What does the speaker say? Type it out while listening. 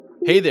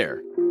Hey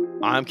there,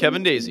 I'm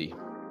Kevin Daisy.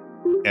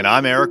 And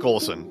I'm Eric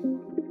Olson.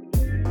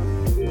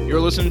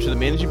 You're listening to the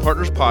Managing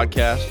Partners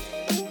Podcast,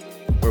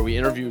 where we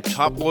interview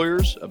top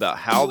lawyers about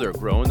how they're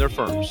growing their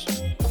firms.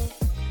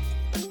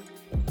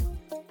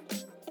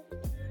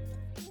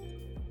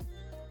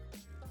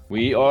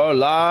 We are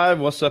live.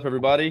 What's up,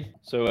 everybody?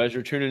 So as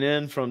you're tuning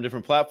in from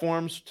different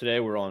platforms, today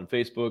we're on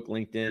Facebook,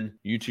 LinkedIn,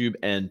 YouTube,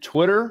 and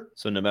Twitter.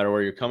 So no matter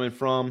where you're coming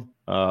from,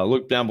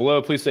 look down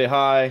below. Please say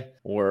hi.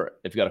 Or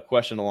if you got a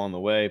question along the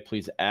way,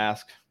 please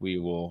ask. We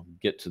will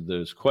get to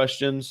those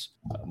questions.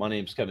 My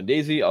name is Kevin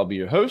Daisy. I'll be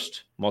your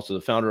host. I'm also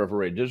the founder of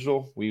Array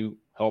Digital. We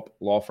help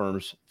law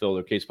firms fill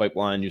their case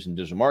pipeline using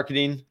digital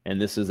marketing. And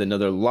this is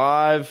another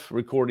live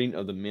recording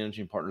of the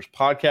Managing Partners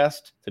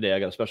Podcast. Today, I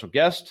got a special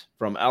guest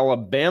from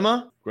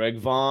Alabama, Greg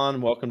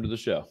Vaughan. Welcome to the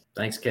show.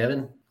 Thanks,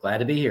 Kevin. Glad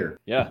to be here.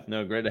 Yeah,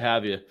 no, great to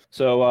have you.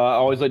 So I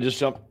always like to just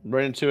jump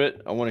right into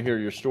it. I want to hear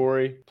your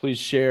story. Please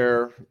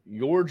share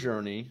your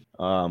journey,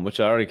 which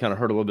I already kind of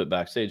heard a little bit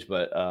backstage,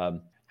 but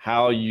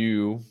how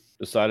you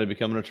decided to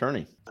become an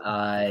attorney.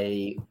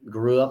 I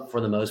grew up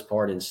for the most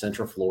part in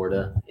Central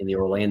Florida in the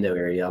Orlando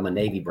area. I'm a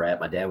Navy brat.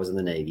 My dad was in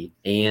the Navy,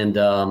 and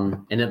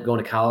ended up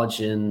going to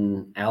college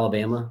in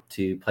Alabama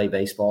to play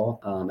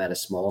baseball at a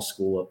small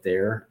school up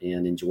there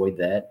and enjoyed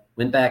that.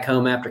 Went back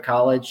home after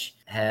college,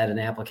 had an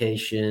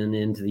application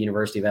into the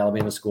University of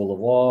Alabama School of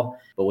Law,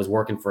 but was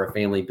working for a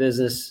family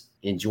business.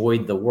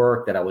 Enjoyed the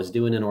work that I was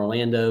doing in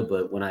Orlando,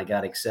 but when I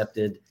got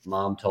accepted,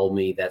 Mom told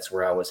me that's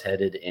where I was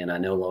headed, and I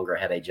no longer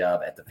had a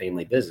job at the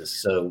family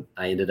business. So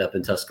I ended up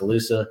in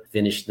Tuscaloosa,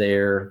 finished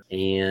there,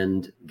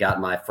 and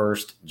got my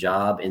first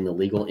job in the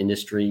legal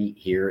industry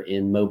here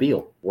in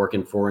Mobile,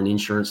 working for an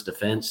insurance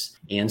defense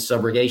and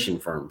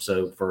subrogation firm.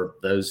 So for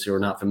those who are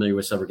not familiar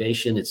with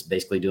subrogation, it's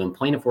basically doing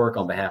plaintiff work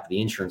on behalf of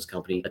the insurance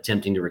company,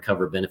 attempting to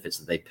recover benefits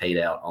that they paid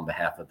out on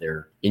behalf of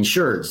their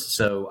insureds.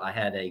 So I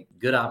had a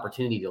good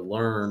opportunity to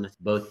learn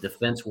both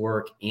defense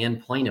work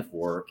and plaintiff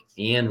work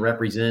and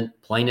represent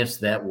plaintiffs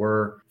that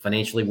were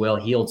financially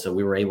well-heeled. So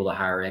we were able to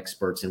hire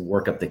experts and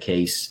work up the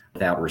case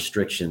without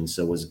restrictions.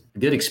 So it was a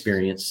good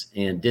experience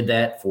and did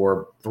that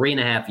for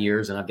 3.5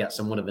 years. And I've got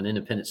somewhat of an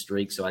independent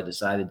streak. So I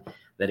decided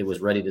that I was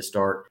ready to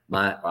start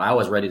my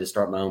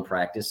own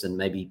practice, and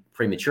maybe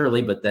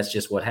prematurely, but that's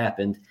just what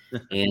happened.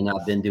 And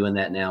I've been doing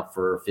that now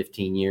for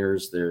 15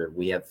 years.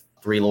 We have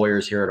 3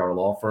 lawyers here at our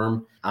law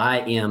firm. I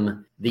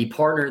am the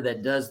partner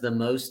that does the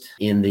most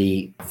in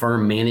the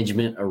firm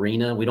management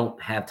arena. We don't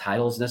have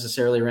titles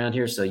necessarily around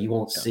here, so you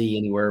won't see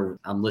anywhere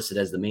I'm listed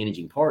as the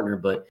managing partner.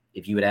 But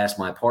if you would ask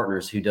my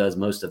partners who does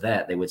most of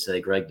that, they would say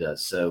Greg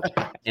does. So,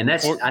 and I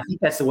think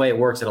that's the way it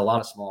works at a lot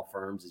of small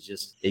firms. It's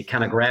just, it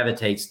kind of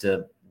gravitates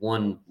to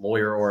one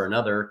lawyer or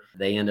another.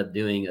 They end up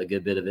doing a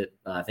good bit of it,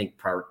 I think,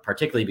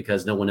 particularly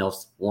because no one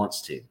else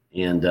wants to.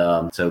 And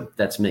so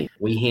that's me.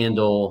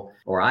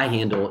 I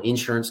handle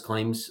insurance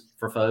claims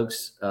for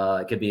folks.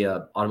 It could be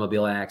an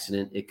automobile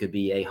accident. It could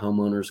be a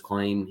homeowner's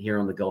claim here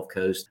on the Gulf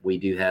Coast. We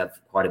do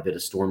have quite a bit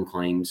of storm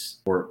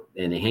claims,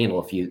 and handle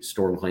a few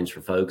storm claims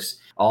for folks.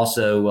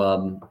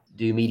 Also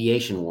do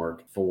mediation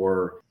work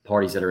for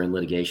parties that are in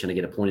litigation. I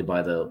get appointed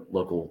by the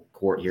local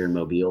court here in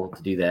Mobile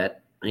to do that.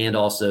 And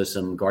also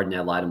some guardian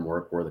ad litem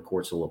work where the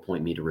courts will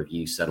appoint me to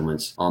review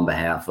settlements on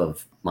behalf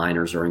of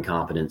minors or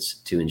incompetents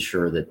to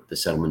ensure that the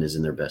settlement is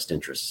in their best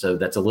interest. So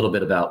that's a little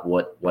bit about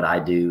what I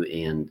do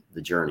and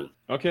the journey.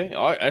 Okay,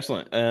 all right,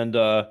 excellent. And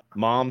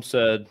Mom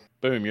said,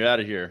 boom, you're out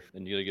of here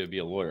and you got to go be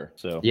a lawyer.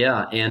 So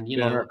yeah, and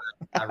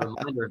I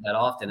remind her of that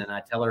often, and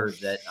I tell her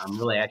that I'm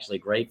really actually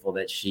grateful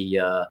that she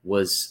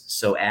was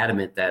so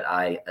adamant that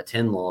I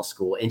attend law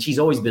school. And she's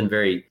always been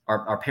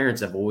our parents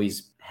have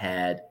always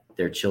had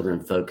their children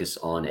focus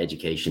on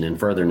education and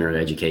furthering their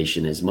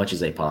education as much as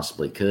they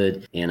possibly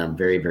could. And I'm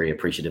very, very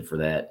appreciative for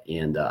that.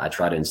 And I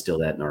try to instill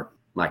that in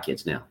my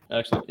kids now.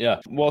 Excellent. Yeah.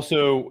 Well,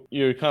 so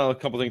you're kind of a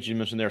couple of things you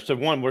mentioned there. So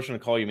one, we're just going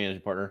to call you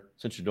managing partner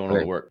since you're doing all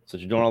the work.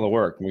 Since you're doing all the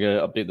work, we're going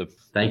to update the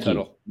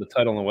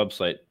title on the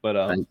website. But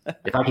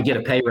if I could get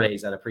a pay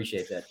raise, I'd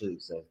appreciate that too.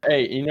 So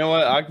hey, you know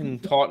what? I can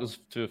talk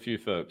to a few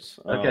folks.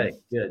 Okay,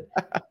 good.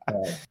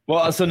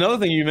 Well, so another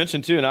thing you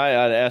mentioned too, and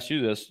I'd asked you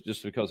this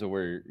just because of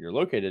where you're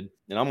located,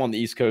 and I'm on the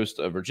East Coast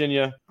of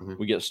Virginia. Mm-hmm.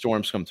 We get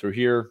storms come through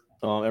here.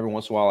 Every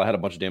once in a while, I had a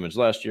bunch of damage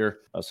last year.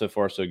 So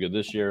far, so good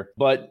this year.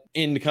 But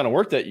in the kind of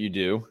work that you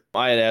do,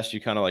 I had asked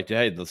you kind of like,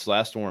 hey, this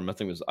last storm, I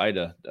think it was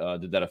Ida.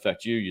 Did that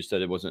affect you? You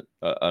said it wasn't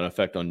an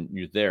effect on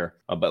you there.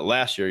 But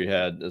last year you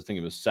had, I think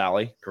it was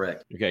Sally.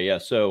 Correct. Okay, yeah.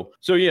 So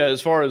yeah,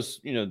 as far as,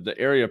 the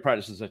area of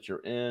practices that you're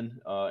in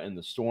and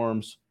the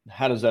storms,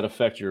 how does that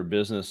affect your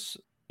business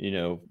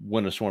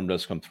when a storm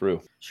does come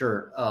through?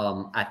 Sure.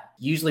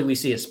 Usually we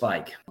see a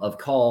spike of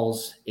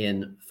calls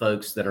in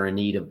folks that are in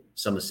need of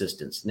some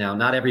assistance. Now,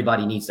 not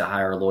everybody needs to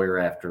hire a lawyer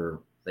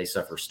after they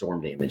suffer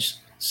storm damage.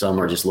 Some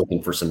are just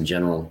looking for some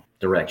general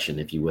direction,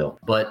 if you will.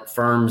 But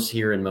firms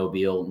here in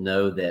Mobile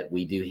know that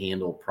we do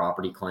handle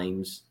property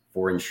claims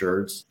for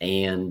insureds.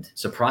 And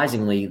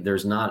surprisingly,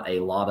 there's not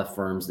a lot of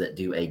firms that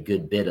do a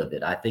good bit of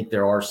it. I think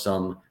there are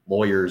some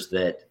lawyers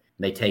that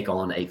may take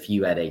on a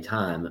few at a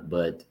time,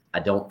 but I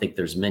don't think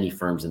there's many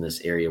firms in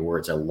this area where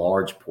it's a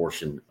large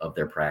portion of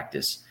their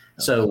practice.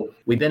 So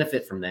we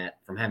benefit from that,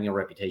 from having a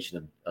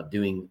reputation of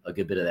doing a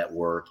good bit of that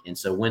work. And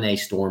so when a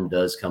storm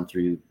does come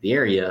through the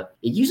area,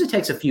 it usually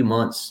takes a few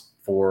months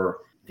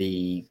for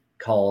the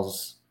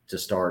calls to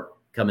start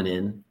coming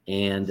in.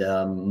 And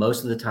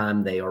most of the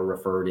time they are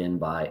referred in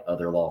by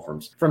other law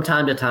firms. From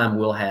time to time,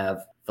 we'll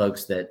have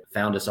folks that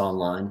found us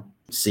online,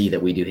 see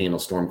that we do handle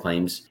storm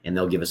claims, and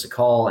they'll give us a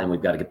call. And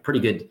we've got a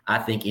pretty good, I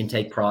think,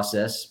 intake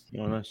process.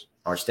 Oh, nice.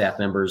 Our staff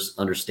members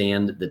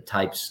understand the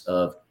types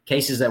of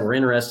cases that we're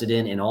interested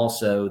in, and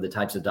also the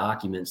types of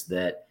documents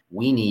that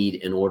we need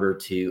in order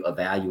to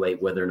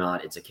evaluate whether or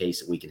not it's a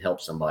case that we can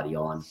help somebody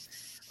on.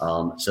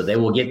 So they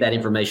will get that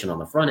information on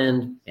the front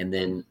end and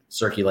then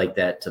circulate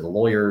that to the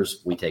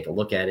lawyers. We take a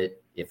look at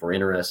it. If we're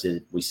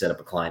interested, we set up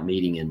a client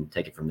meeting and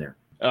take it from there.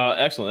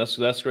 Excellent.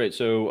 That's great.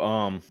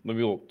 So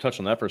maybe we'll touch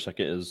on that for a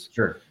second.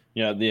 Sure.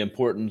 Yeah, the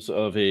importance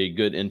of a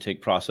good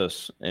intake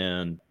process,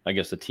 and I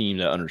guess a team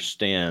that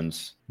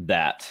understands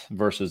that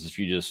versus if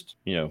you just,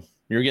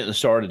 you're getting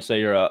started, say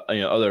you're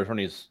other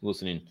attorneys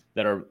listening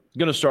that are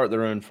going to start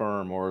their own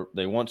firm or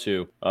they want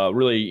to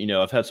really,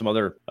 I've had some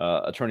other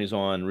attorneys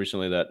on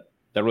recently that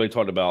really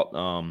talked about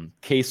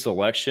case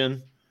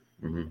selection,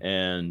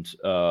 and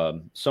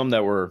some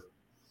that were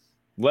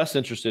less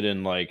interested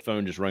in like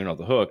phone just ringing off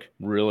the hook,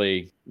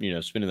 really,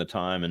 spending the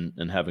time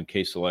and having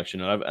case selection.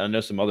 And I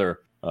know some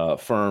other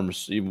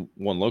firms, even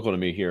one local to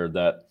me here,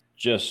 that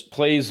just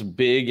plays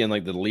big in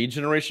like the lead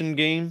generation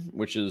game,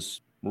 which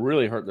is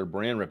really hurt their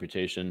brand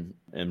reputation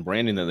and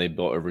branding that they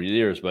built over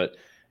years.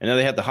 And now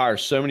they have to hire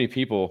so many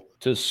people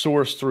to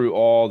source through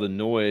all the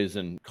noise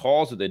and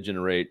calls that they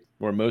generate,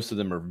 where most of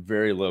them are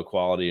very low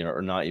quality and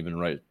are not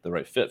even the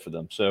right fit for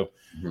them. So,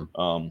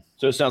 so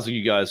it sounds like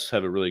you guys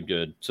have a really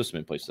good system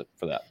in place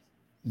for that.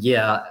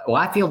 Yeah, well,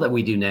 I feel that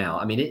we do now.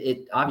 I mean,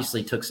 it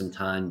obviously took some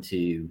time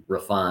to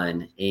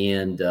refine,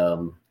 and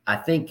I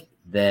think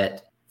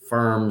that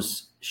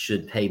firms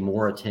should pay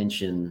more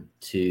attention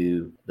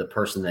to the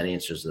person that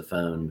answers the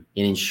phone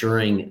in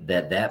ensuring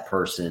that that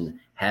person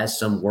has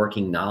some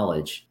working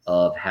knowledge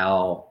of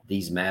how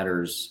these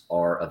matters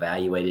are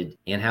evaluated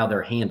and how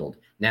they're handled.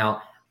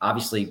 Now,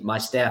 obviously, my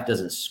staff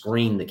doesn't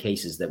screen the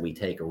cases that we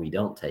take or we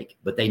don't take,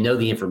 but they know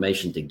the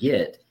information to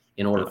get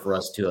in order for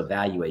us to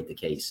evaluate the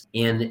case.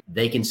 And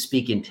they can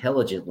speak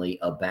intelligently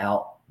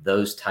about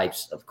those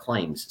types of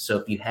claims. So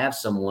if you have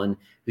someone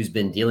who's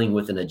been dealing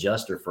with an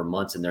adjuster for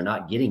months and they're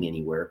not getting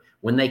anywhere,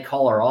 when they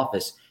call our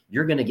office,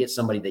 you're going to get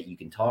somebody that you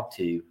can talk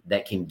to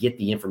that can get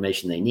the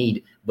information they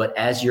need. But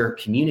as you're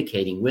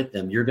communicating with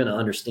them, you're going to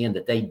understand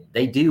that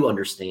they do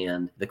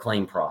understand the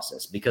claim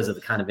process because of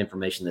the kind of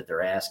information that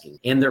they're asking.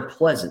 And they're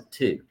pleasant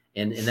too.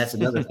 And that's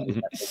another thing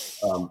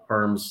that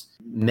firms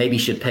maybe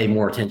should pay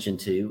more attention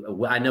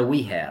to. I know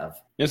we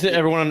have. Isn't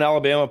everyone in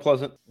Alabama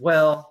pleasant?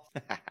 Well,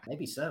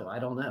 maybe so. I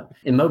don't know.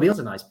 And Mobile's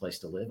a nice place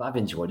to live. I've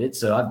enjoyed it.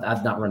 So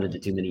I've not run into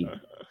too many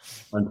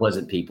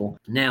unpleasant people.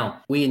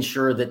 Now, we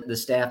ensure that the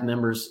staff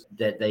members,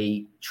 that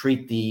they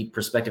treat the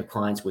prospective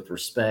clients with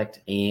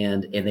respect,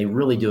 and they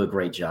really do a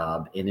great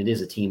job. And it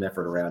is a team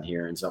effort around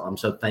here. And so I'm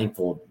so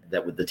thankful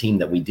that with the team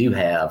that we do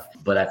have,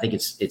 but I think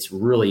it's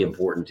really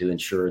important to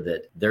ensure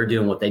that they're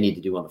doing what they need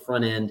to do on the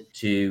front end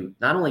to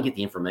not only get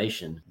the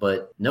information,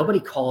 but nobody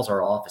calls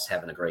our office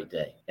having a great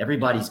day.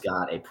 Everybody's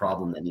got a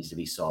problem that needs to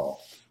be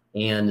solved,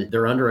 and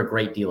they're under a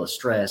great deal of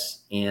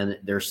stress, and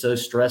they're so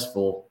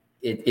stressful.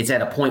 It's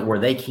at a point where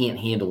they can't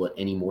handle it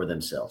anymore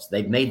themselves.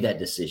 They've made that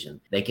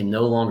decision. They can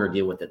no longer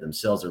deal with it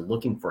themselves. They're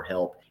looking for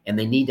help, and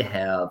they need to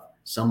have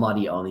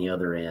somebody on the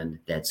other end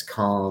that's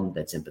calm,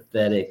 that's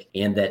empathetic,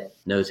 and that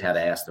knows how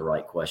to ask the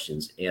right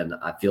questions. And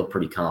I feel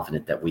pretty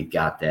confident that we've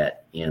got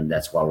that, and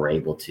that's why we're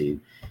able to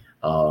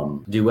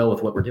do well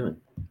with what we're doing.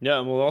 Yeah,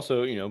 and well,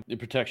 also, it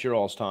protects your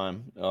all's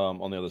time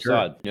on the other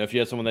side. If you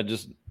had someone that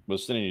just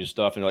was sending you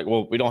stuff and you're like,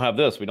 well, we don't have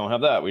this, we don't have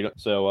that, we don't.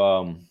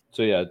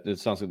 So yeah, it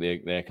sounds like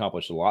they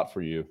accomplished a lot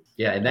for you.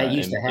 Yeah, and that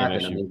used to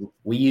happen. I mean,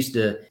 we used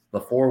to,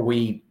 before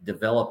we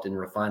developed and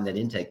refined that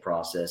intake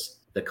process,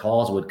 the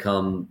calls would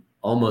come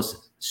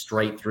almost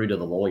straight through to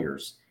the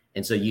lawyers.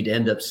 And so you'd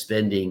end up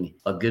spending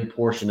a good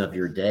portion of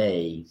your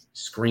day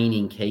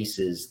screening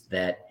cases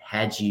that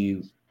had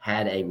you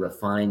had a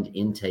refined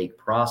intake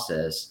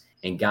process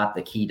and got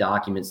the key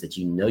documents that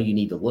you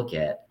need to look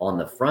at on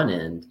the front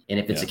end. And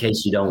if it's a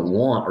case you don't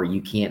want or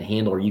you can't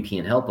handle or you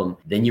can't help them,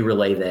 then you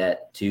relay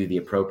that to the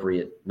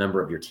appropriate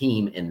member of your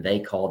team, and they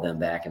call them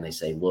back and they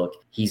say,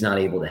 look, he's not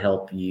able to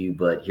help you,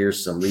 but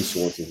here's some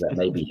resources that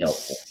may be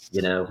helpful,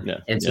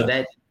 So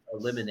that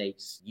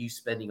eliminates you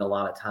spending a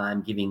lot of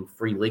time giving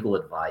free legal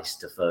advice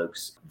to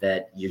folks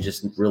that you're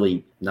just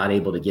really not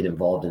able to get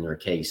involved in their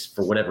case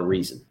for whatever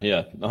reason.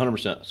 Yeah,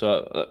 100%.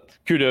 So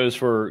kudos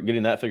for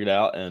getting that figured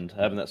out and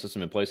having that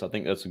system in place. I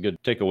think that's a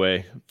good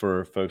takeaway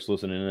for folks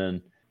listening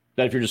in.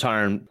 That if you're just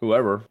hiring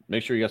whoever,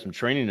 make sure you got some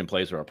training in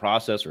place or a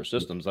process or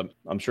systems.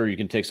 I'm sure you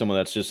can take someone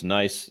that's just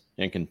nice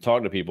and can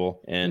talk to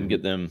people and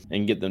get them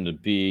to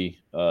be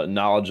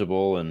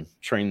knowledgeable and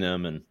train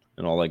them and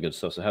and all that good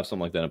stuff. So have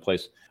something like that in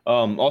place.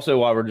 Also,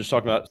 while we're just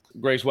talking about,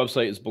 Greg's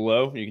website is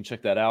below. You can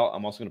check that out.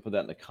 I'm also going to put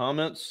that in the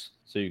comments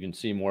so you can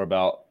see more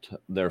about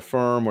their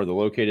firm, where they're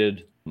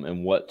located,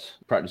 and what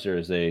practice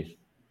areas they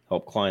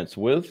help clients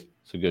with.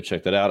 So go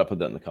check that out. I'll put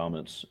that in the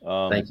comments.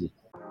 Thank you.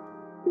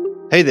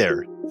 Hey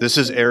there, this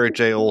is Eric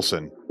J.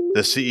 Olson,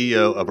 the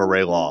CEO of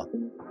Array Law.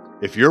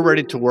 If you're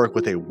ready to work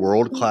with a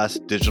world-class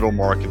digital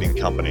marketing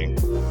company,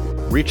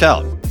 reach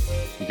out.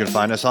 You can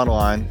find us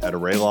online at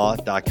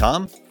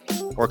arraylaw.com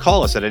or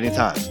call us at any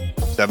time,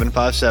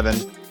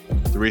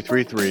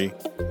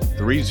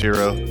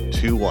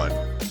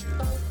 757-333-3021.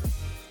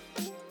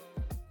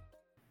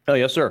 Oh,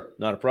 yes, sir.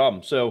 Not a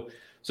problem. So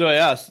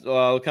yeah,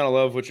 I kind of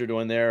love what you're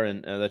doing there,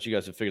 and that you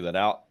guys have figured that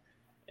out.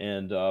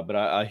 And but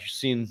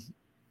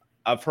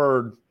I've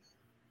heard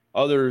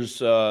others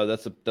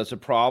that's a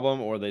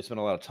problem, or they spend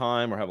a lot of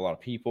time or have a lot of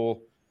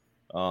people,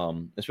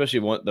 especially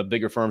the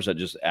bigger firms that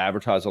just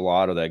advertise a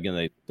lot, or that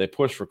again they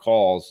push for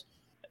calls,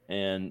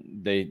 and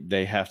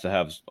they have to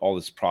have all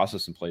this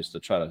process in place to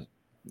try to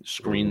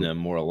screen them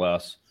more or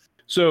less.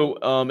 So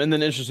and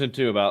then interesting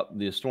too about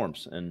the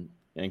storms and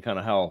kind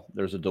of how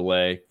there's a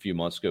delay, a few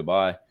months go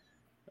by,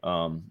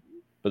 but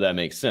that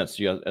makes sense.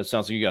 It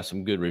sounds like you got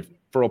some good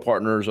referral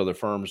partners, other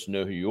firms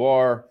know who you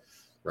are.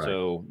 Right.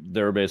 So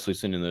they're basically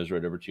sending those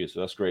right over to you.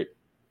 So that's great.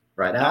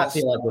 Right. I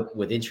feel like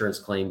with insurance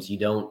claims, you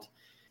don't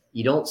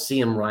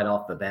see them right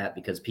off the bat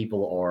because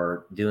people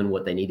are doing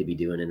what they need to be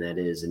doing. And that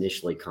is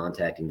initially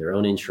contacting their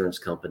own insurance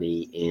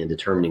company and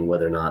determining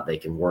whether or not they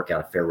can work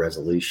out a fair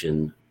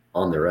resolution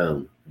on their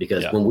own.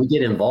 Because when we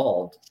get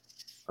involved,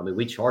 I mean,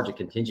 we charge a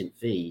contingent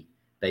fee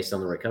based on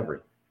the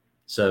recovery.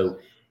 So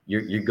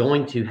you're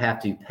going to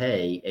have to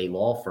pay a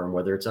law firm,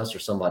 whether it's us or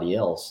somebody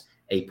else,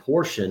 a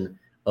portion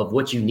of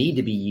what you need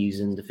to be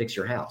using to fix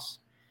your house.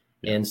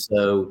 Yeah. And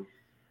so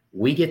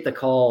we get the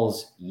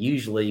calls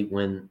usually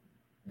when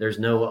there's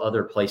no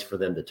other place for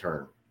them to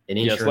turn. And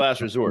insurance,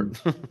 last resort.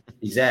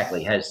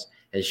 Exactly. Has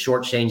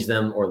shortchanged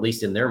them, or at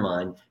least in their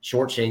mind,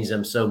 shortchanged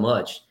them so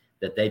much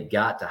that they've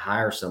got to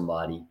hire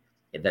somebody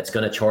that's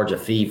going to charge a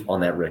fee on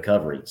that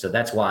recovery. So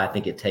that's why I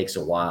think it takes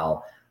a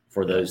while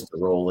for those to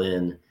roll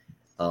in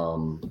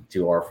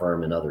to our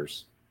firm and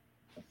others.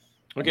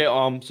 Okay.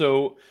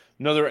 So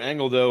another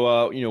angle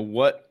though,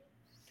 what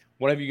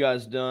have you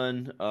guys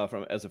done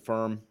as a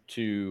firm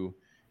to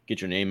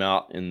get your name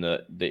out in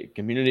the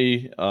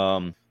community,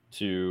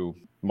 to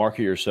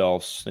market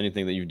yourselves?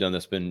 Anything that you've done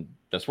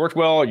that's worked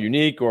well, or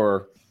unique,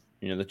 or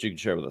that you can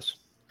share with us?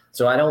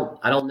 So I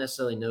don't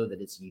necessarily know that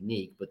it's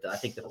unique, but I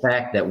think the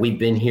fact that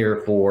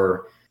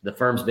the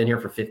firm's been here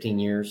for 15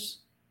 years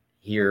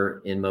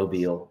here in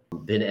Mobile,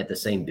 been at the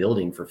same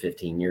building for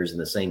 15 years in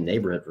the same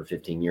neighborhood for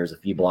 15 years, a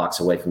few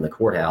blocks away from the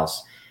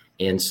courthouse.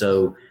 And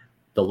so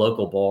the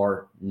local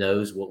bar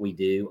knows what we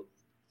do.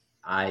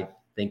 I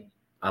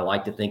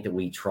like to think that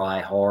we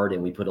try hard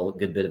and we put a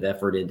good bit of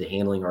effort into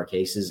handling our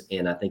cases.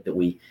 And I think that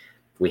we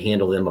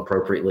handle them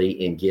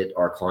appropriately and get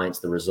our clients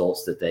the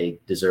results that they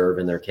deserve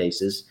in their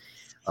cases.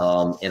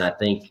 And I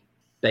think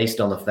based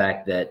on the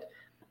fact that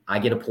I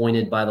get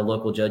appointed by the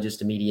local judges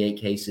to mediate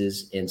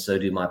cases, and so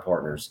do my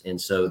partners. And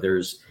so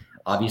there's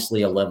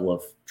obviously a level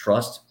of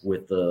trust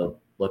with the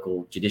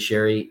local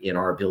judiciary in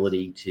our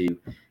ability to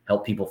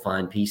help people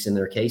find peace in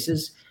their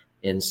cases.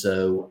 And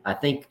so I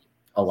think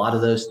a lot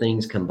of those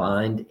things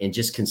combined and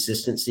just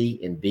consistency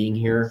in being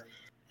here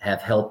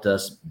have helped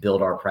us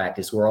build our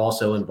practice. We're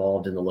also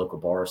involved in the local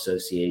bar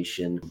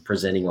association,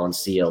 presenting on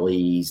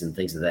CLEs and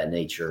things of that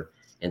nature.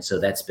 And so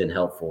that's been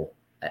helpful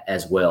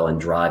as well in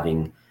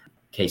driving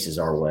cases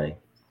our way.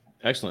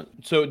 Excellent.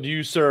 So do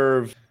you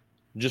serve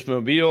just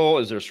Mobile?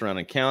 Is there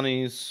surrounding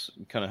counties?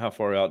 Kind of how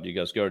far out do you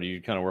guys go? Or do you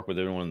kind of work with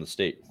everyone in the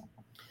state?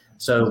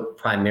 So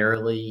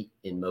primarily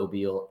in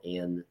Mobile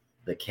and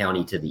the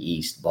county to the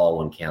east,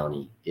 Vaughan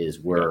County, is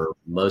where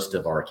most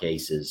of our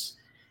cases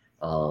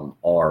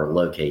are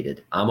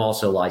located. I'm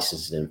also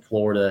licensed in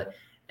Florida,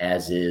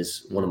 as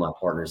is one of my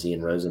partners,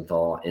 Ian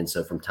Rosenthal. And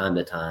so from time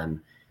to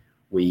time,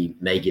 we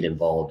may get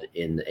involved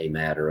in a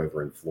matter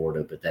over in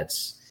Florida, but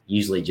that's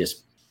usually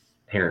just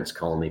parents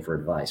calling me for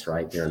advice,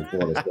 right? They're in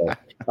Florida.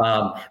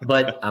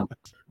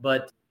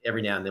 But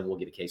every now and then we'll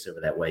get a case over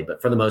that way.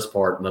 But for the most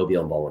part,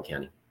 Mobile and Vaughan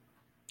County.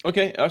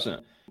 Okay,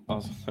 excellent.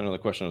 Another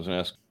question I was going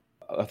to ask.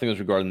 I think it was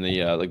regarding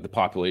the the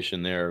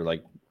population there.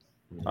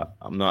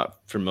 I'm not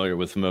familiar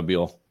with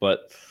Mobile,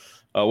 but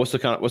what's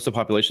the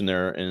population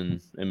there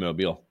in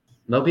Mobile?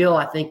 Mobile,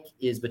 I think,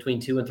 is between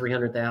 200,000 and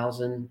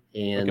 300,000,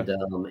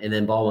 and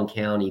then Baldwin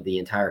County, the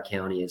entire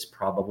county, is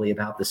probably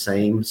about the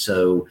same.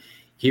 So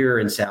here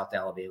in South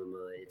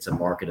Alabama, it's a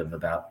market of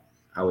about,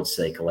 I would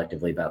say,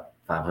 collectively about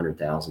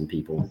 500,000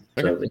 people.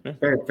 So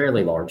it's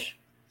fairly large.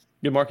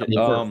 Good market.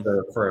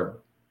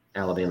 For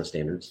Alabama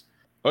standards.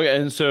 Okay,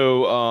 and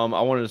so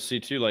I wanted to see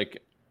too,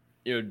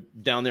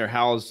 down there,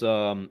 how's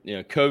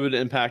COVID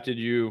impacted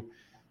you,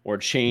 or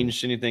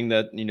changed anything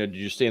that did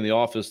you stay in the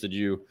office?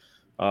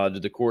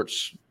 Did the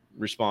courts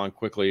respond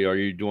quickly? Are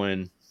you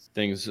doing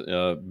things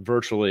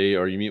virtually?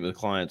 Or are you meeting with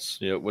clients?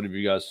 What have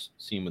you guys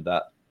seen with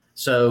that?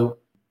 So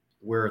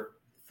we're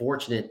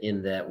fortunate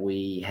in that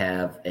we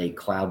have a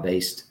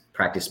cloud-based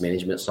practice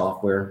management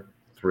software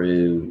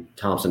through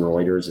Thomson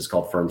Reuters. It's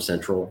called Firm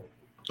Central.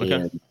 Okay.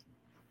 And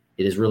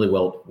it has really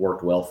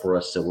worked well for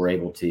us. So we're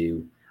able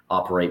to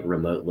operate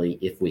remotely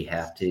if we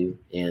have to.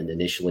 And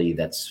initially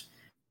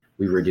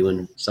we were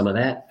doing some of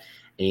that.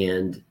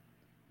 And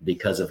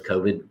because of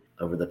COVID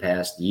over the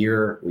past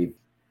year, we've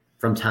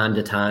from time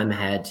to time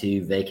had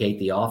to vacate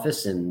the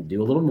office and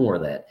do a little more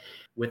of that.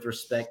 With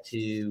respect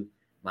to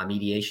my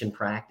mediation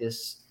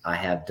practice, I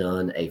have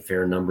done a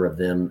fair number of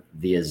them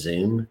via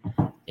Zoom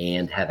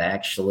and have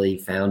actually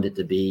found it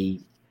to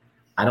be,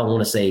 I don't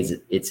want to say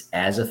it's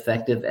as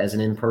effective as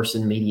an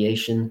in-person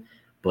mediation,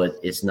 but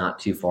it's not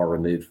too far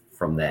removed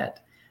from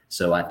that.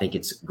 So I think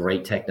it's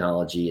great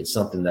technology. It's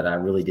something that I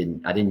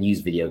didn't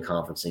use video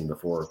conferencing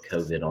before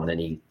COVID on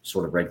any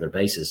sort of regular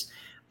basis,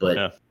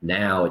 but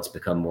now it's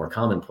become more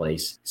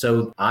commonplace.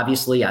 So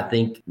obviously I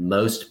think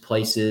most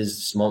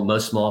places,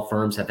 most small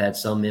firms have had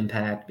some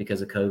impact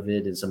because of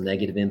COVID and some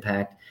negative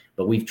impact,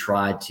 but we've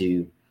tried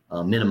to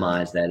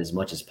minimize that as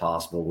much as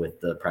possible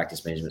with the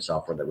practice management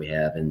software that we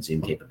have and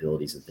Zoom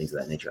capabilities and things of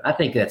that nature. I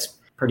think that's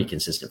pretty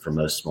consistent for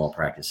most small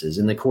practices.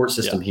 In the court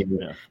system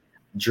here,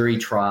 jury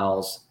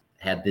trials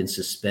have been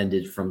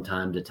suspended from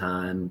time to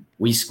time.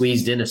 We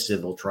squeezed in a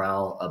civil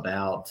trial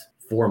about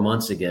 4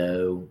 months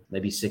ago,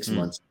 maybe 6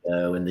 months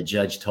ago, and the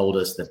judge told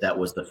us that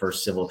was the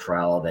first civil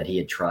trial that he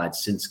had tried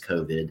since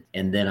COVID.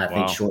 And then I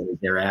think shortly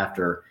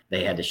thereafter,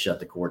 they had to shut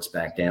the courts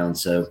back down.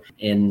 So,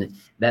 and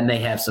that may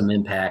have some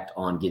impact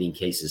on getting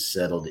cases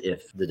settled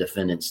if the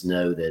defendants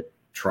know that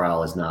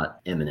trial is not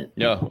imminent.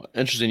 Yeah,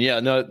 interesting. Yeah,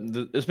 no,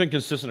 it's been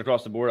consistent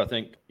across the board, I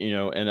think,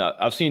 and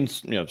I've seen,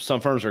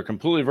 some firms are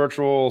completely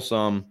virtual,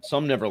 some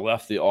never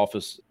left the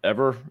office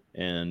ever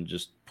and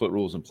just put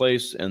rules in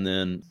place. And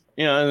then,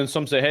 and then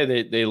some say,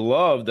 hey, they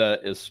love that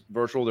it's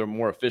virtual. They're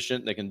more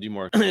efficient. They can do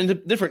more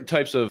and different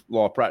types of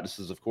law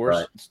practices, of course.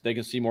 Right. They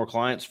can see more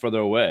clients further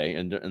away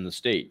in the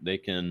state. They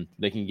can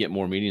get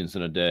more meetings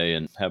in a day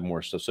and have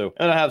more stuff. So,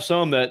 and I have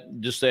some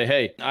that just say,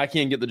 hey, I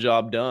can't get the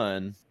job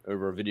done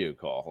over a video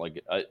call.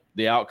 Like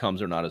the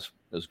outcomes are not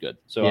as good.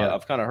 So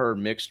I've kind of heard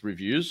mixed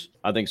reviews.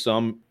 I think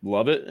some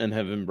love it and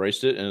have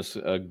embraced it. And it's,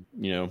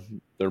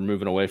 they're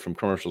moving away from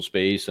commercial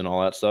space and all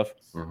that stuff.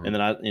 Mm-hmm. And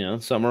then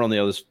some are on the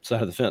other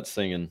side of the fence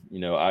saying,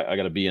 I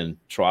got to be in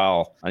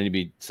trial. I need to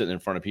be sitting in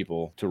front of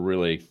people to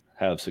really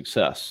have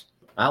success.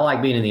 I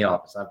like being in the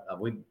office.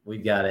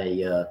 We've got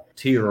a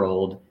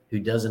 2-year-old who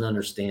doesn't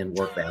understand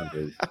work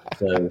boundaries.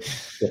 So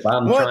if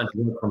I'm trying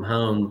to work from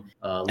home,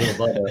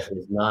 little Bubba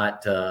is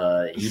not,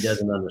 he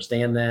doesn't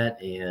understand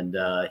that. And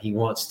he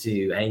wants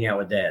to hang out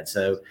with dad.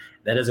 So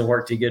that doesn't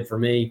work too good for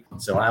me.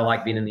 So I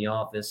like being in the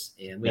office,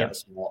 and we have a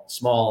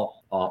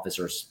small office,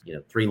 or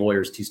 3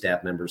 lawyers, 2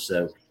 staff members.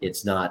 So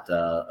it's not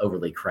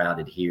overly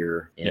crowded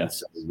here. And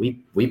so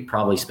we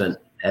probably spent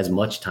as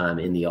much time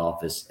in the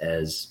office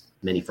as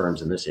many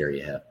firms in this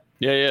area have.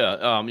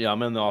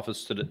 I'm in the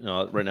office today,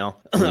 right now.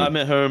 I'm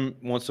at home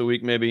once a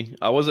week, maybe.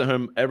 I was at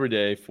home every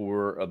day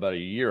for about a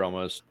year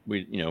almost.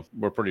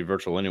 We're pretty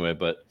virtual anyway,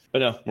 but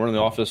no, we're in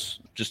the office,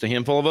 just a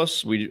handful of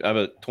us. We have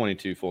a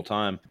 22 full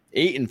time,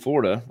 8 in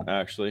Florida,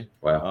 actually.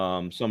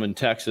 Wow. Some in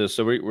Texas.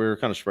 So we're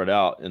kind of spread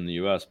out in the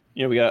U.S.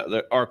 We got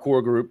our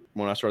core group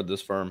when I started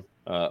this firm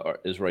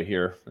is right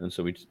here. And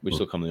so we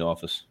still come to the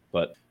office.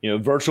 But,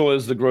 virtual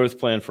is the growth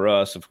plan for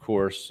us, of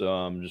course.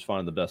 Just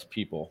finding the best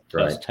people,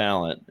 best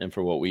talent. And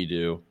for what we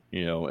do,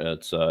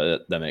 it's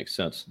that makes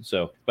sense.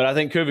 So, but I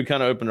think COVID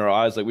kind of opened our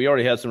eyes. Like we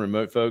already had some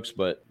remote folks,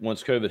 but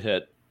once COVID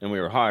hit and we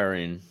were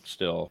hiring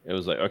still, it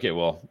was like, okay,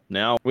 well,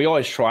 now we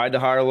always tried to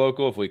hire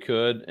local if we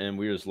could, and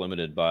we were just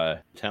limited by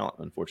talent,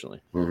 unfortunately.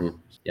 Mm-hmm.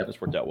 Yep.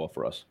 It's worked out well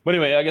for us. But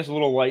anyway, I guess a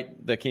little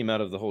light that came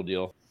out of the whole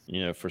deal.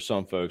 For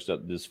some folks,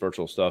 that this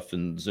virtual stuff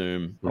and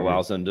Zoom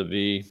allows them to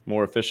be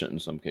more efficient in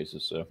some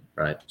cases. So,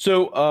 right.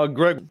 So,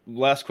 Greg,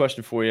 last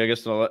question for you. I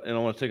guess I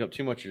don't want to take up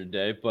too much of your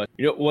day, but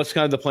what's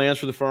kind of the plans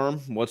for the firm?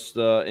 What's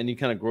any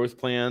kind of growth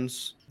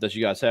plans that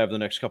you guys have the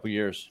next couple of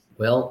years?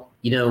 Well,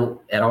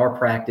 at our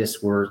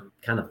practice, we're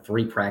kind of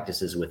 3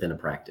 practices within a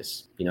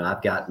practice.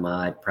 I've got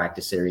my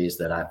practice areas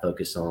that I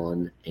focus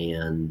on,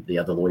 and the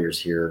other lawyers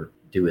here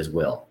do as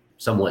well.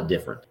 Somewhat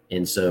different.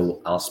 And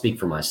so I'll speak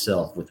for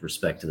myself with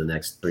respect to the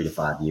next 3 to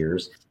 5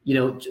 years,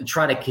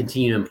 try to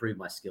continue to improve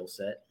my skill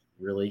set,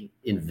 really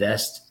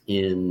invest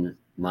in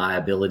my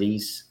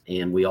abilities.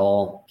 And we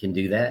all can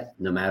do that,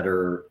 no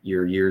matter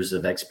your years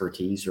of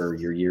expertise or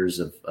your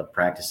years of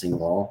practicing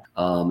law.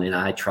 And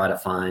I try to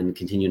find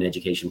continuing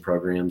education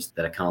programs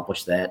that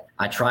accomplish that.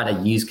 I try to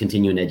use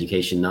continuing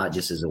education not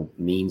just as a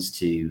means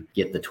to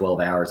get the 12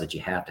 hours that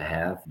you have to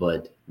have,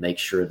 but make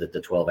sure that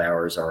the 12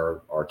 hours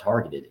are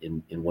targeted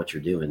in what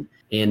you're doing.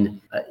 And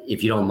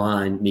if you don't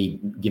mind me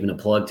giving a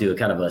plug to a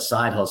kind of a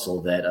side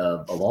hustle that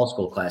a law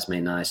school classmate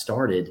and I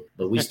started,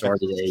 but we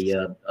started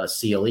a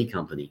CLE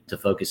company to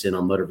focus in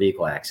on motor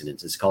vehicle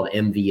accidents. It's called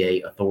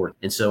MVA Authority.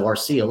 And so our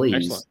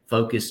CLEs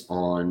focus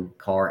on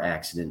car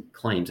accident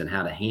claims and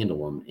how to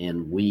handle them.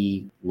 And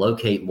we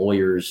locate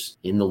lawyers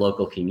in the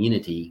local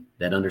community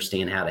that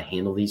understand how to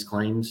handle these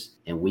claims.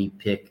 And we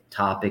pick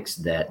topics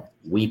that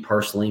we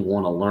personally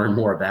want to learn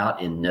more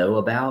about and know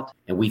about.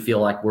 And we feel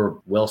like we're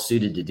well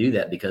suited to do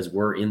that because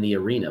we're in the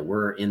arena,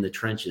 we're in the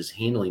trenches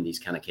handling these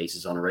kind of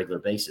cases on a regular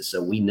basis.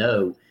 So we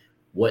know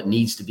what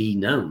needs to be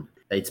known.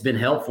 It's been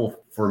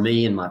helpful for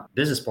me and my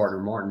business partner,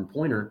 Martin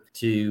Pointer,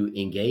 to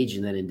engage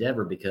in that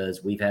endeavor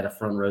because we've had a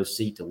front row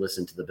seat to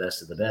listen to the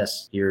best of the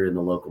best here in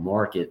the local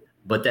market.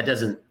 But that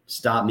doesn't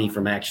stop me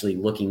from actually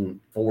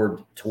looking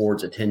forward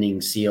towards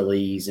attending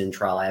CLEs and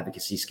trial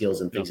advocacy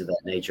skills and things of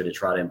that nature to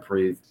try to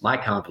improve my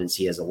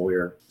competency as a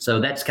lawyer. So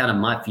that's kind of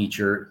my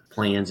future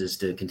plans, is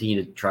to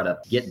continue to try to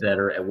get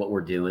better at what we're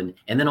doing.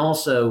 And then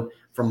also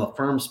from a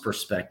firm's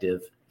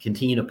perspective,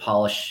 continue to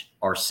polish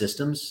our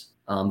systems.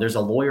 There's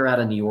a lawyer out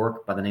of New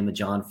York by the name of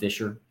John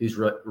Fisher who's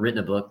written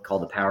a book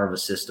called The Power of a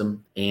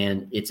System.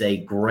 And it's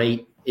a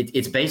great,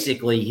 it's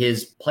basically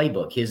his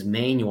playbook, his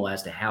manual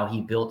as to how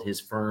he built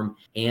his firm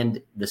and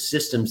the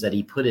systems that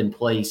he put in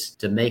place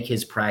to make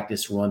his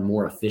practice run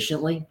more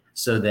efficiently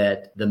so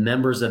that the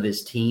members of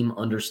his team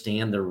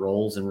understand their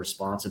roles and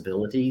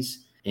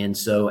responsibilities. And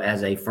so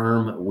as a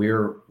firm,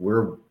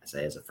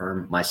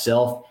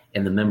 myself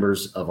and the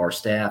members of our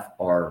staff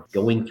are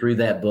going through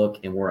that book,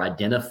 and we're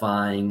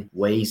identifying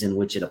ways in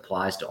which it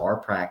applies to our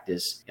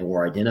practice. And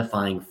we're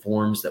identifying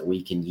forms that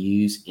we can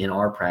use in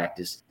our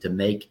practice to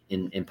make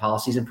in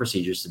policies and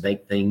procedures to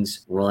make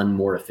things run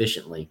more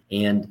efficiently.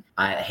 And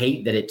I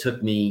hate that it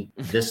took me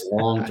this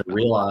long to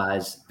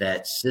realize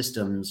that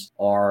systems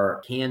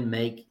can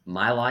make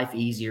my life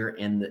easier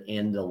and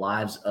the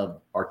lives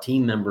of our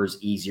team members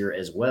easier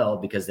as well,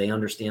 because they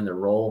understand their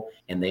role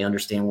and they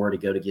understand where to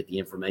go to get the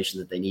information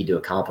that they need to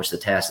accomplish the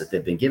task that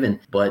they've been given.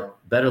 But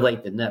better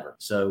late than never.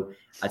 So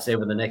I'd say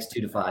over the next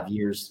 2 to 5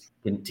 years,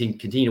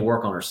 continue to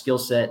work on our skill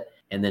set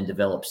and then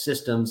develop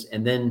systems.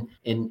 And then,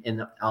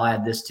 and I'll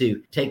add this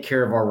too, take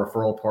care of our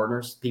referral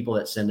partners, people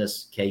that send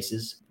us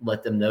cases,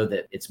 let them know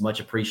that it's much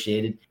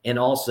appreciated. And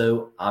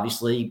also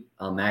obviously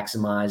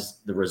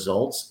maximize the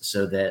results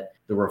so that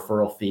the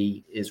referral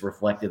fee is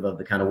reflective of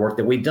the kind of work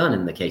that we've done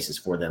in the cases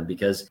for them.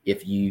 Because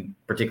if you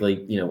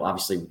particularly,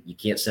 obviously you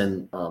can't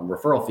send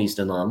referral fees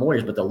to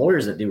non-lawyers, but the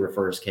lawyers that do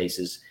refer us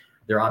cases,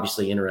 they're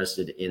obviously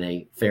interested in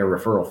a fair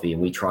referral fee.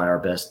 And we try our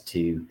best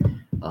to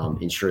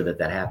ensure that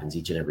happens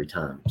each and every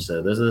time.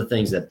 So those are the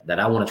things that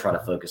I want to try to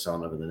focus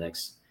on over the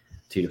next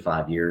 2 to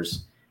 5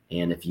 years.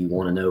 And if you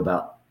want to know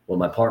about what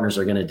my partners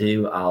are going to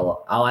do,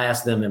 I'll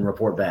ask them and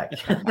report back.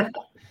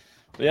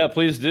 Yeah,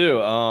 please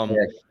do.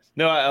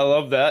 No, I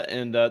love that.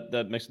 And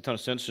that makes a ton of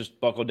sense. Just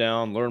buckle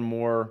down, learn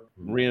more,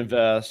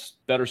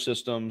 reinvest, better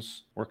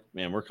systems.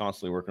 We're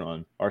constantly working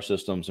on our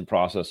systems and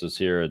processes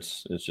here.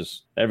 It's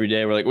just every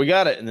day we're like, we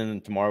got it. And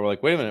then tomorrow we're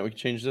like, wait a minute, we can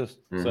change this.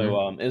 Mm-hmm.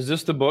 So is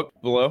this the book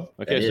below?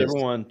 Okay, so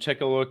everyone take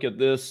a look at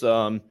this.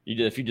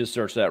 If you just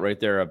search that right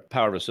there, A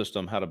Power of a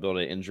System, How to Build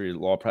an Injury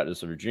Law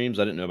Practice of Your Dreams.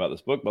 I didn't know about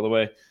this book, by the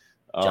way.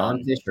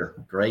 John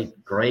Fisher, great,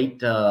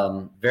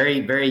 very,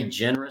 very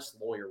generous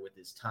lawyer with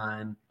his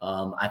time.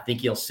 I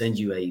think he'll send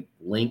you a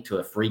link to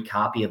a free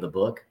copy of the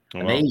book.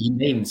 Oh, wow. He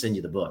may even send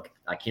you the book.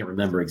 I can't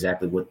remember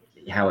exactly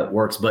how it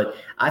works, but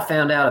I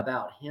found out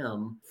about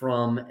him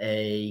from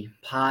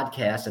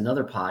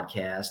another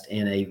podcast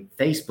and a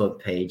Facebook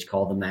page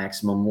called the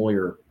Maximum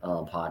Lawyer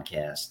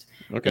Podcast.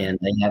 Okay. And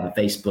they have a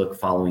Facebook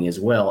following as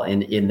well.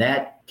 And in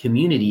that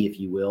community, if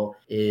you will,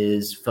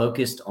 is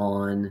focused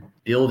on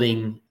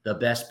building the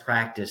best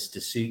practice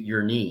to suit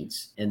your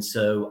needs. And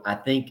so I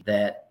think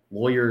that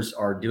lawyers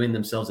are doing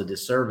themselves a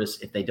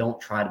disservice if they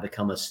don't try to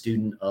become a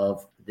student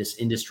of this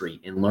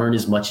industry and learn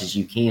as much as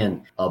you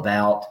can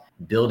about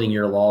building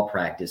your law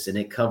practice. And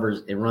it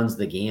runs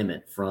the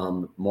gamut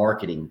from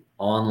marketing,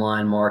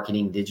 online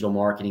marketing, digital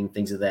marketing,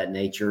 things of that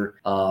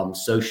nature,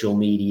 social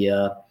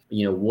media,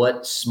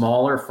 what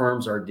smaller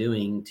firms are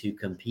doing to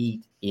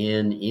compete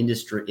in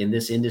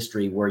this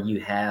industry where you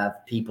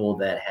have people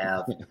that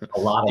have a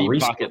lot of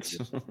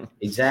resources.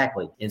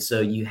 Exactly. And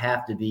so you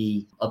have to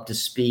be up to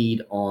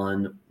speed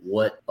on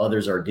what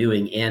others are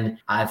doing. And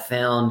I've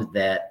found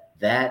that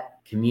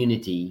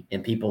community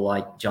and people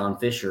like John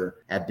Fisher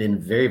have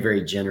been very,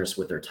 very generous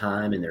with their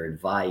time and their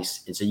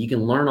advice. And so you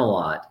can learn a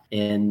lot,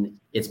 and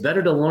it's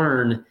better to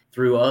learn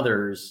through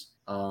others,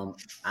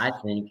 I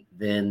think,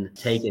 than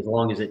take as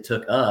long as it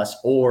took us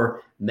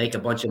or make a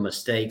bunch of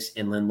mistakes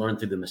and then learn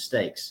through the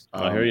mistakes.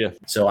 I hear you.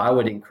 So I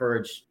would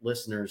encourage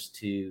listeners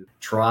to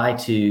try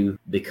to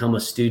become a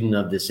student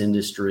of this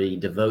industry,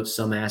 devote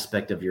some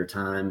aspect of your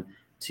time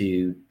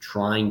to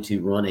trying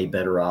to run a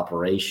better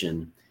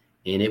operation,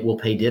 and it will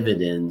pay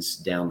dividends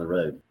down the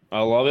road.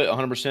 I love it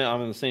 100%.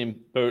 I'm in the same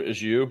boat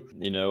as you.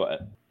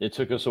 It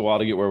took us a while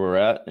to get where we're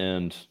at,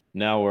 and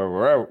now where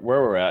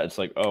we're at, it's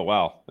like, oh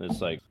wow,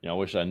 it's like, I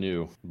wish I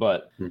knew.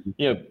 But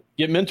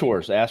get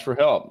mentors, ask for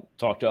help,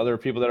 talk to other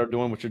people that are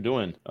doing what you're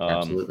doing.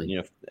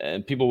 Absolutely.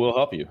 And people will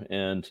help you.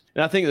 And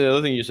I think the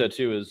other thing you said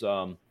too is,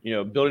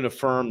 building a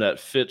firm that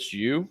fits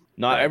you.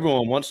 Not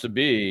everyone wants to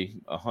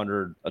be a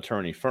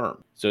 100-attorney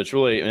firm, so it's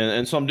really,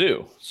 and some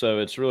do. So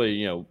it's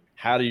really,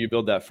 how do you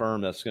build that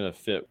firm that's going to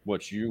fit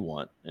what you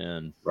want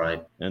and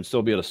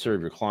still be able to serve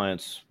your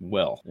clients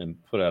well and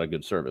put out a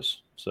good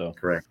service? So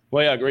correct.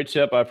 Well, yeah, great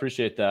tip. I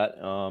appreciate that.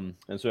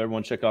 And so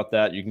everyone check out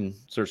that. You can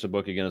search the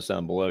book again. It's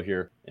down below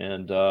here.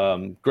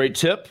 And great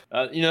tip.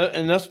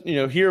 And that's,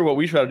 here what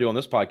we try to do on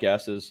this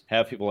podcast is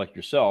have people like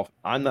yourself.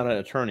 I'm not an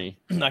attorney.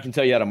 I can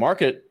tell you how to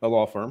market a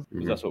law firm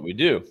because that's what we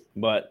do.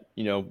 But,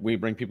 we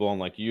bring people on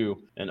like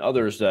you and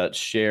others that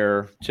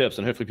share tips,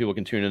 and hopefully people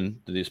can tune in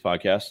to these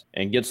podcasts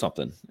and get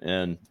something.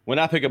 And when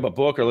I pick up a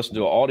book or listen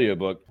to an audio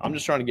book, I'm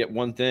just trying to get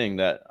one thing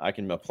that I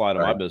can apply to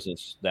my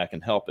business that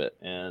can help it.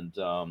 And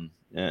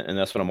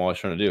that's what I'm always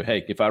trying to do.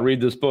 Hey, if I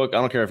read this book, I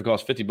don't care if it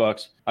costs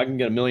 $50, I can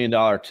get $1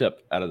 million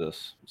tip out of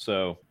this.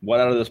 So what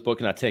out of this book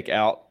can I take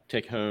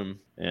home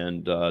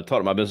and talk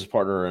to my business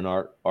partner and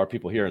our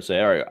people here and say,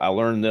 all right, I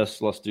learned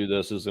this, let's do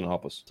this. This is going to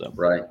help us. So.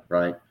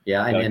 Right.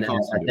 Yeah.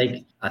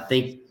 I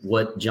think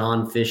what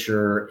John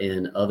Fisher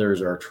and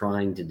others are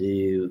trying to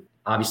do,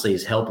 obviously,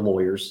 is help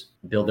lawyers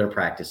build their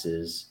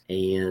practices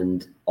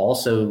and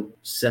also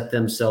set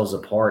themselves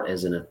apart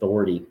as an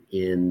authority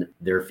in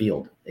their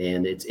field.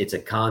 And it's a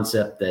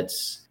concept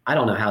that's, I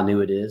don't know how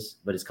new it is,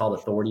 but it's called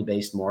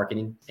authority-based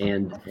marketing.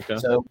 And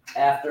so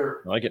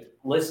after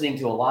listening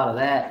to a lot of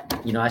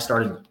that, I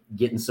started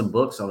getting some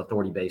books on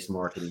authority-based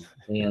marketing.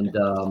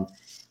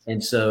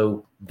 And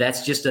so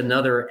that's just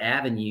another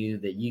avenue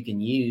that you can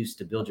use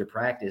to build your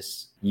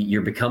practice.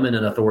 You're becoming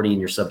an authority in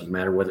your subject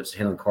matter, whether it's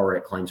handling car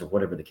wreck claims or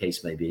whatever the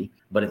case may be.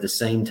 But at the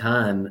same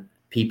time,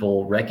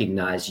 people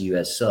recognize you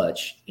as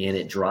such, and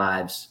it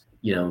drives,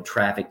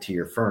 traffic to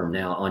your firm.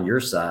 Now, on your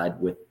side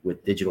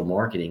with digital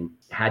marketing,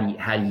 how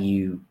do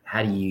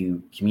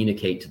you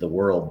communicate to the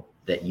world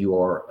that you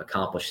are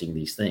accomplishing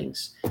these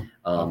things?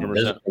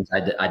 Those are things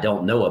I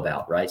don't know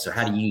about, right? So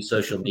how do you use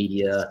social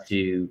media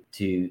to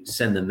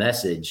send the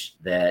message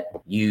that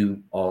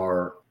you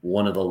are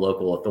one of the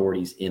local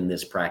authorities in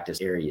this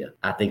practice area?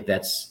 I think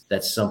that's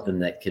something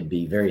that could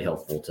be very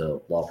helpful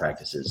to law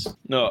practices.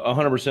 No,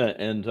 100%.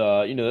 And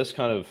that's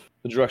kind of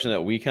the direction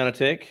that we kind of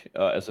take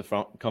as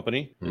a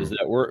company is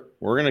that we're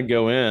going to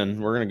go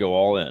in, we're going to go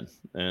all in.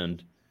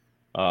 And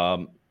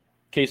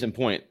case in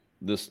point,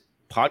 this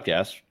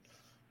podcast.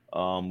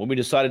 When we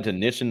decided to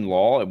niche in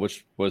law,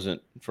 which wasn't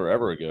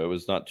forever ago, it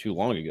was not too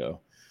long ago.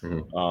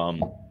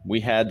 We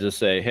had to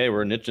say, hey,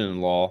 we're niching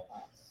in law,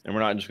 and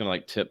we're not just going to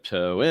like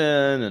tiptoe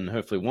in and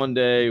hopefully one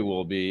day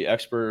we'll be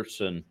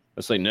experts. And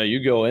it's like, no,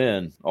 you go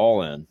in,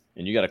 all in,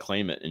 and you got to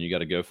claim it and you got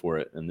to go for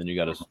it. And then you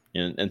got to,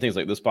 and things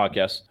like this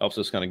podcast helps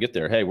us kind of get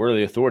there. Hey, we're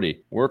the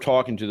authority. We're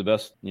talking to the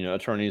best,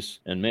 attorneys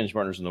and management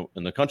partners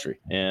in the country.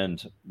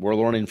 And we're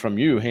learning from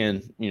you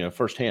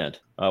firsthand,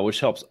 which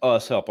helps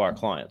us help our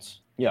clients.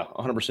 Yeah,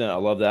 100%. I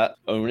love that.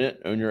 Own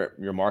it, own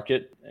your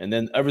market. And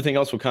then everything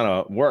else will kind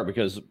of work,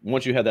 because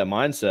once you have that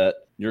mindset,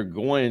 you're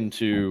going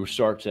to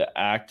start to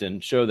act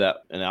and show that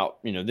and out,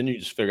 then you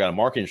just figure out a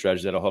marketing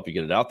strategy that'll help you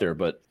get it out there,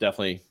 but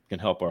definitely can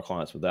help our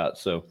clients with that.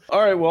 So,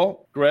 all right,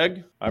 well,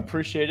 Greg, I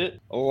appreciate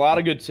it. A lot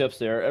of good tips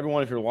there.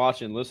 Everyone, if you're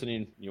watching,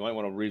 listening, you might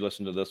want to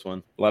re-listen to this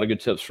one. A lot of good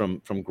tips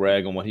from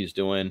Greg on what he's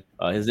doing,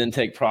 his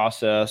intake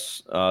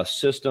process,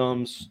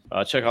 systems.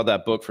 Check out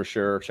that book for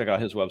sure. Check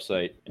out his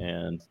website.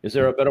 And is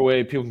there a better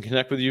way people can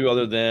connect with you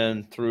other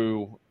than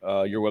through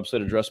your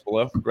website address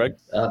below, Greg?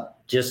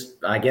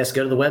 Just, I guess,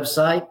 go to the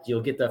website.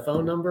 You'll get the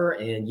phone number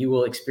and you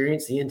will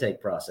experience the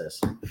intake process.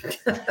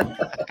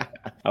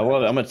 I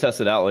love it. I'm going to test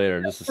it out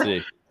later just to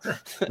see.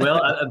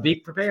 Well, be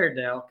prepared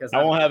now, because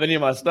I won't have any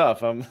of my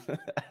stuff.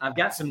 I've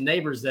got some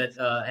neighbors that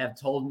have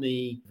told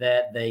me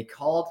that they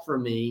called for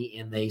me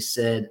and they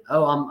said,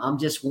 "Oh, I'm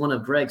just one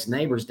of Greg's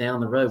neighbors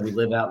down the road. We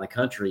live out in the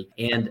country,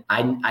 and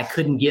I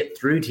couldn't get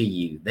through to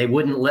you. They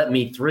wouldn't let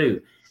me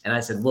through." And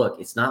I said,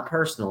 "Look, it's not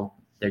personal.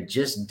 They're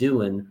just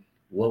doing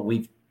what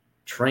we've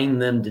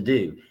trained them to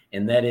do,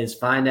 and that is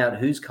find out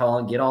who's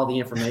calling, get all the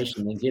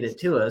information, and get it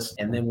to us,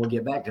 and then we'll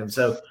get back to them."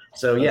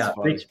 So yeah,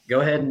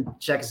 go ahead and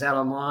check us out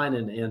online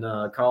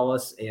and call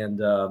us and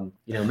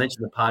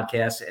mention the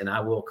podcast, and I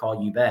will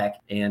call you back.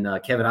 And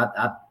Kevin,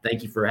 I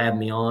thank you for having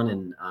me on,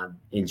 and I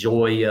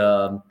enjoy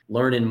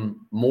learning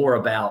more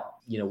about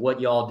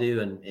what y'all do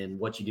and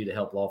what you do to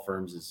help law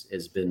firms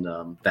has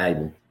been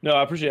valuable. No,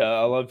 I appreciate it.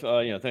 I love,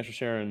 thanks for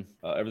sharing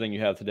everything you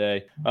have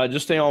today.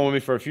 Just stay on with me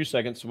for a few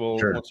seconds.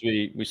 Once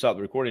we stop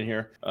the recording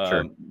here,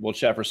 we'll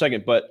chat for a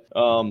second. But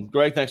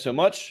Greg, thanks so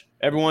much.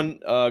 everyone,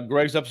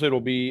 Greg's episode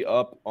will be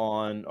up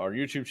on our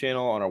YouTube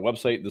channel, on our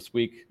website this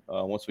week,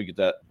 once we get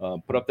that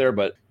put up there.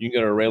 But you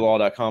can go to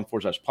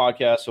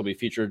arraylaw.com/podcast. It'll be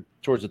featured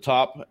towards the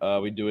top.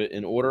 We do it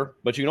in order,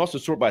 but you can also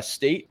sort by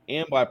state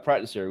and by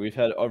practice area. We've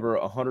had over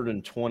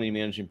 120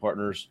 managing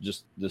partners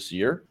just this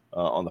year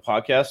on the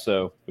podcast,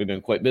 so we've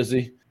been quite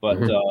busy. But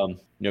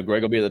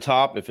Greg will be at the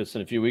top. If it's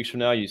in a few weeks from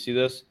now, you see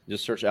this,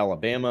 just search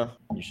Alabama.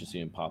 You should see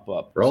him pop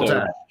up. Roll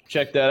Tide.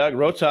 Check that out.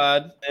 Roll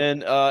Tide.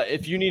 And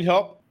if you need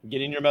help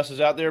getting your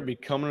message out there,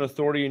 becoming an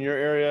authority in your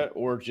area,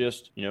 or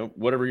just,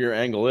 whatever your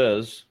angle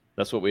is,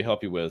 that's what we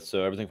help you with.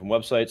 So everything from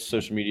websites,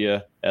 social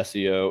media,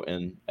 SEO,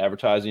 and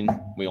advertising.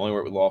 We only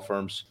work with law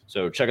firms.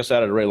 So check us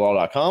out at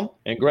arraylaw.com.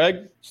 And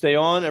Greg, stay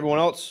on. Everyone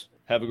else,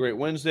 have a great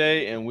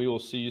Wednesday, and we will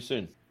see you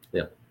soon.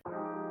 Yeah.